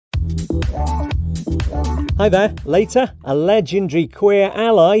Hi there, later, a legendary queer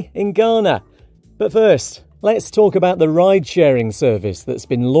ally in Ghana. But first, let's talk about the ride-sharing service that's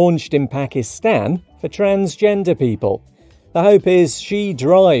been launched in Pakistan for transgender people. The hope is She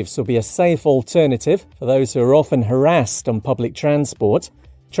Drives will be a safe alternative for those who are often harassed on public transport.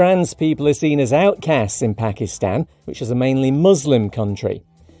 Trans people are seen as outcasts in Pakistan, which is a mainly Muslim country.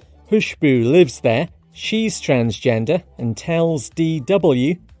 Khushbu lives there. She's transgender and tells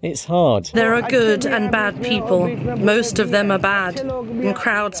DW it's hard. There are good and bad people. Most of them are bad. In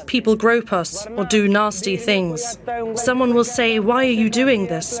crowds, people grope us or do nasty things. Someone will say, "Why are you doing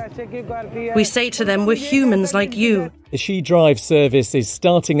this?" We say to them, "We're humans like you." The She Drive service is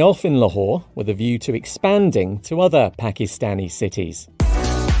starting off in Lahore with a view to expanding to other Pakistani cities.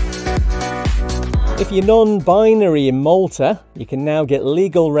 If you're non-binary in Malta, you can now get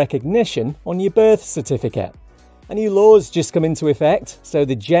legal recognition on your birth certificate. A new law's just come into effect, so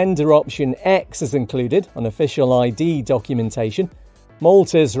the gender option X is included on official ID documentation.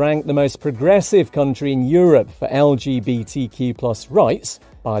 Malta's ranked the most progressive country in Europe for LGBTQ+ rights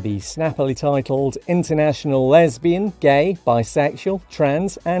by the snappily titled International Lesbian, Gay, Bisexual,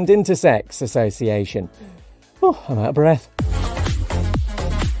 Trans and Intersex Association. Oh, I'm out of breath.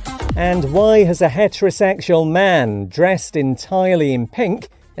 And why has a heterosexual man dressed entirely in pink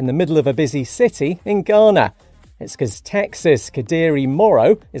in the middle of a busy city in Ghana? It's because Texas Kadiri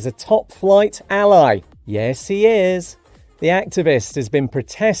Morrow is a top-flight ally. Yes, he is. The activist has been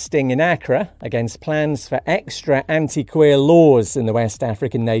protesting in Accra against plans for extra anti-queer laws in the West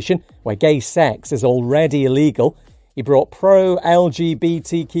African nation, where gay sex is already illegal. He brought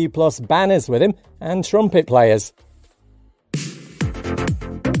pro-LGBTQ+ banners with him and trumpet players.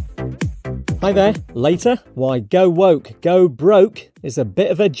 Hi there, later, why go woke, go broke is a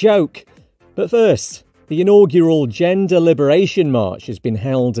bit of a joke. But first, the inaugural Gender Liberation March has been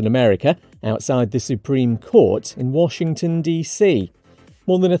held in America outside the Supreme Court in Washington, D.C.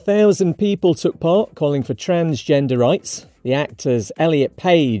 More than 1,000 people took part, calling for transgender rights, the actors Elliot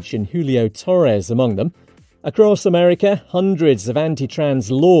Page and Julio Torres among them. Across America, hundreds of anti-trans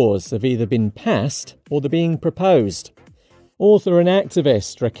laws have either been passed or they're being proposed. Author and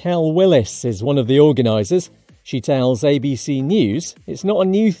activist Raquel Willis is one of the organisers. She tells ABC News it's not a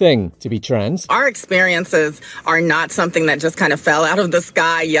new thing to be trans. Our experiences are not something that just kind of fell out of the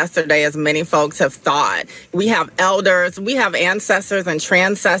sky yesterday, as many folks have thought. We have elders, we have ancestors and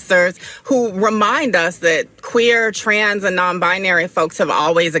transcessors who remind us that queer, trans, and non-binary folks have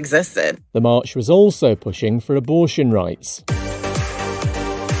always existed. The march was also pushing for abortion rights.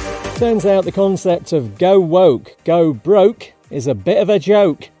 Turns out the concept of go woke, go broke is a bit of a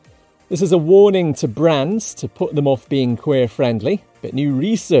joke. This is a warning to brands to put them off being queer-friendly, but new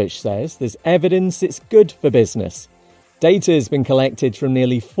research says there's evidence it's good for business. Data has been collected from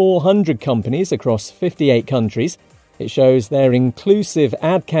nearly 400 companies across 58 countries. It shows their inclusive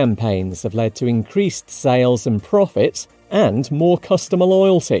ad campaigns have led to increased sales and profits and more customer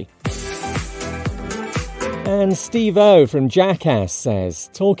loyalty. And Steve-O from Jackass says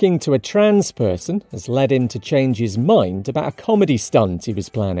talking to a trans person has led him to change his mind about a comedy stunt he was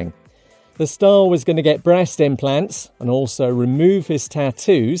planning. The star was going to get breast implants and also remove his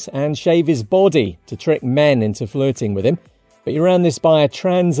tattoos and shave his body to trick men into flirting with him. But he ran this by a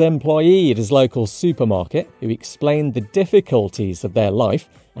trans employee at his local supermarket who explained the difficulties of their life,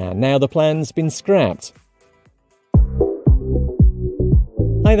 and now the plan's been scrapped.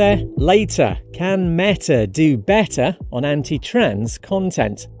 Hi there, later, can Meta do better on anti-trans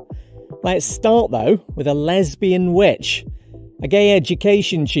content? Let's start though with a lesbian witch. A gay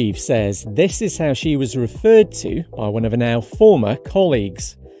education chief says this is how she was referred to by one of her now former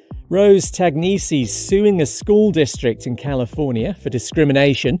colleagues. Rose Tagnisi's suing a school district in California for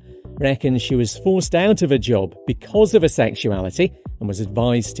discrimination, reckons she was forced out of her job because of her sexuality and was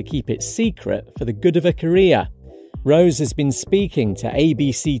advised to keep it secret for the good of her career. Rose has been speaking to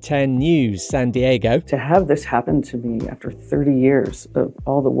ABC 10 News San Diego. To have this happen to me after 30 years of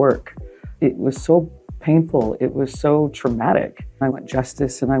all the work, it was so painful. It was so traumatic. I want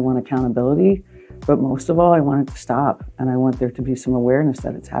justice and I want accountability, but most of all, I want it to stop and I want there to be some awareness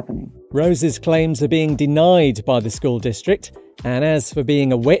that it's happening. Rose's claims are being denied by the school district, and as for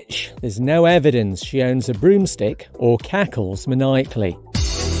being a witch, there's no evidence she owns a broomstick or cackles maniacally.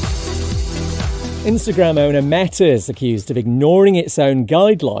 Instagram owner Meta is accused of ignoring its own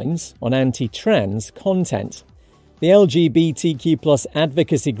guidelines on anti-trans content. The LGBTQ+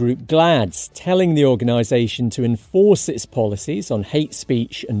 advocacy group GLAAD's telling the organisation to enforce its policies on hate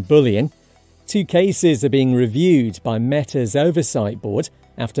speech and bullying. 2 cases are being reviewed by Meta's oversight board,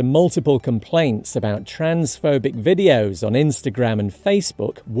 after multiple complaints about transphobic videos on Instagram and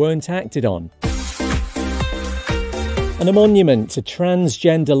Facebook weren't acted on. And a monument to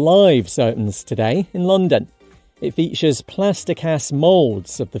transgender lives opens today in London. It features plastic-ass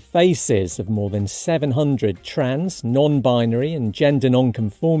moulds of the faces of more than 700 trans, non-binary and gender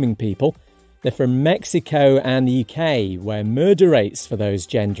non-conforming people. They're from Mexico and the UK, where murder rates for those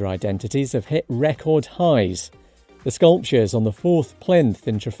gender identities have hit record highs. The sculpture's on the 4th plinth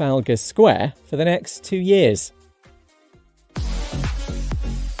in Trafalgar Square for the next 2 years.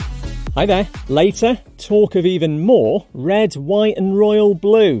 Hi there. Later, talk of even more red, white and royal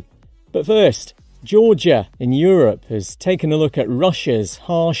blue. But first, Georgia in Europe has taken a look at Russia's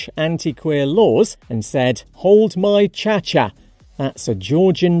harsh anti-queer laws and said, "Hold my cha-cha. That's a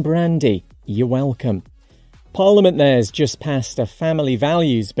Georgian brandy. You're welcome." Parliament there's just passed a family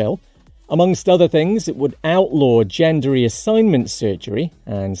values bill. Amongst other things, it would outlaw gender reassignment surgery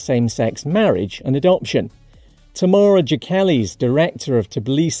and same-sex marriage and adoption. Tamara Jakeli's director of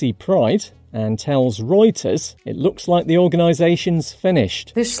Tbilisi Pride and tells Reuters it looks like the organisation's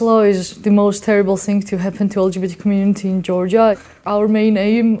finished. This law is the most terrible thing to happen to LGBT community in Georgia. Our main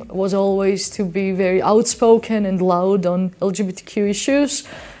aim was always to be very outspoken and loud on LGBTQ issues.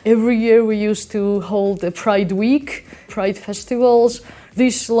 Every year we used to hold a Pride Week, Pride festivals.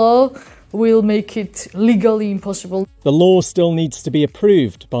 This law will make it legally impossible. The law still needs to be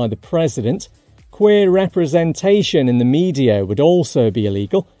approved by the president. Queer representation in the media would also be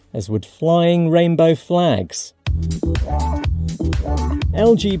illegal, as would flying rainbow flags.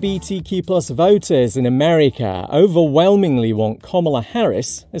 LGBTQ+ voters in America overwhelmingly want Kamala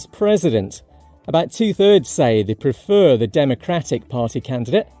Harris as president. About 2/3 say they prefer the Democratic Party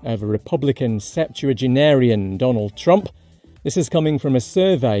candidate over Republican septuagenarian Donald Trump. This is coming from a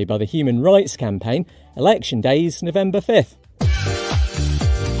survey by the Human Rights Campaign. Election day is November 5th.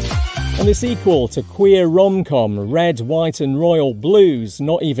 And the sequel to queer rom-com Red, White and Royal Blue's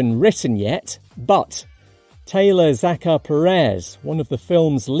not even written yet, but Taylor Zachar Perez, one of the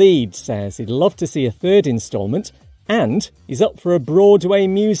film's leads, says he'd love to see a third instalment, and he's up for a Broadway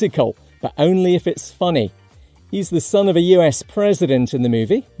musical, but only if it's funny. He's the son of a US president in the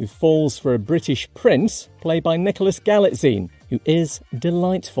movie, who falls for a British prince, played by Nicholas Galitzine, who is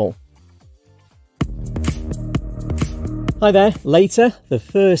delightful. Hi there. Later, the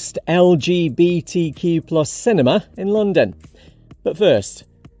first LGBTQ+ cinema in London. But first,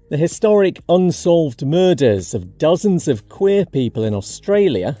 the historic unsolved murders of dozens of queer people in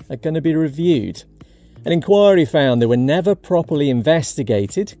Australia are going to be reviewed. An inquiry found they were never properly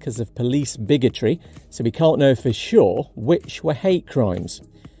investigated because of police bigotry, so we can't know for sure which were hate crimes.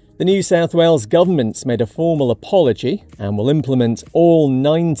 The New South Wales government's made a formal apology and will implement all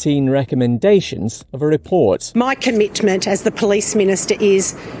 19 recommendations of a report. My commitment as the Police Minister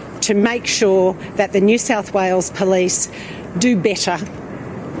is to make sure that the New South Wales Police do better,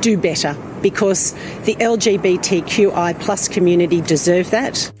 because the LGBTQI+ community deserve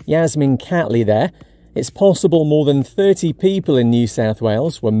that. Yasmin Catley there. It's possible more than 30 people in New South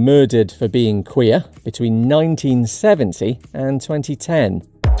Wales were murdered for being queer between 1970 and 2010.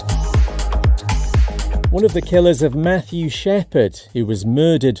 One of the killers of Matthew Shepherd, who was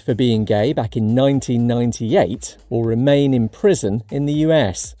murdered for being gay back in 1998, will remain in prison in the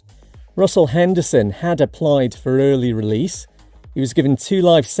US. Russell Henderson had applied for early release. He was given 2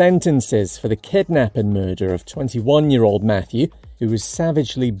 life sentences for the kidnap and murder of 21-year-old Matthew, who was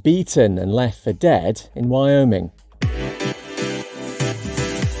savagely beaten and left for dead in Wyoming.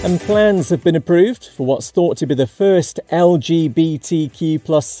 And plans have been approved for what's thought to be the first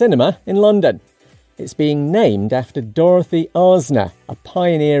LGBTQ+ cinema in London. It's being named after Dorothy Arzner, a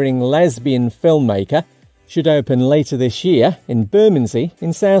pioneering lesbian filmmaker. Should open later this year in Bermondsey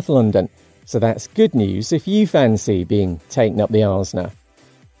in South London. So that's good news if you fancy being taken up the Arzner.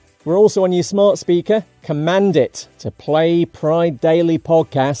 We're also on your smart speaker. Command it to play Pride Daily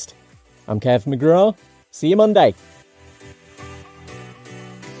Podcast. I'm Kev McGrath. See you Monday.